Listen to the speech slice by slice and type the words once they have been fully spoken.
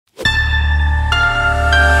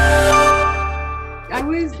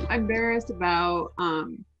embarrassed about,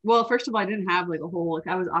 well, first of all, I didn't have like a whole, like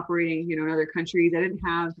I was operating, in other countries.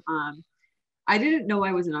 I didn't know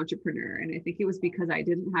I was an entrepreneur. And I think it was because I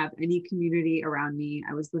didn't have any community around me.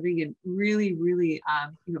 I was living in really, really,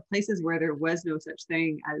 places where there was no such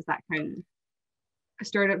thing as that kind of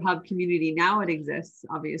startup hub community. Now it exists,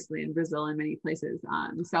 obviously, in Brazil and many places,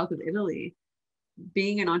 south of Italy.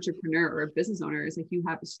 Being an entrepreneur or a business owner is like you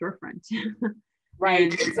have a storefront.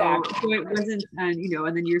 Right, And exactly. so it wasn't,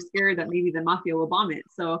 and then you're scared that maybe the mafia will bomb it.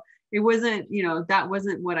 So it wasn't, that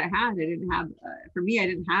wasn't what I had. I didn't have, for me, I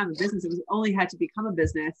didn't have a business. It was only had to become a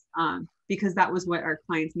business because that was what our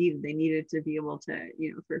clients needed. They needed to be able to,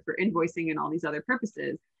 for invoicing and all these other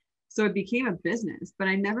purposes. So it became a business, but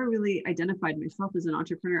I never really identified myself as an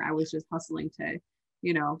entrepreneur. I was just hustling to,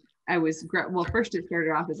 well, first it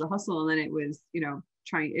started off as a hustle and then it was, it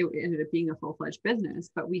ended up being a full-fledged business,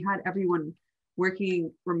 but we had everyone working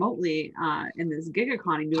remotely in this gig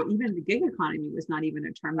economy. Even the gig economy was not even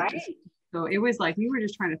a term that was, so it was like we were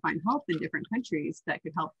just trying to find help in different countries that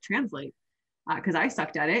could help translate, because I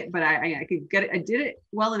sucked at it, but I could get it. I did it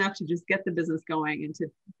well enough to just get the business going and to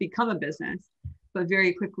become a business. But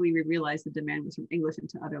very quickly we realized the demand was from English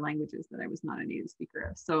into other languages that I was not a native speaker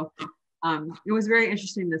of. So it was very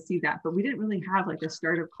interesting to see that, but we didn't really have like a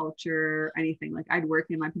startup culture or anything. Like I'd work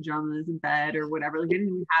in my pajamas in bed or whatever. Like I didn't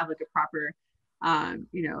even have like a proper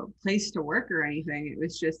place to work or anything. It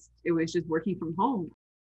was just working from home.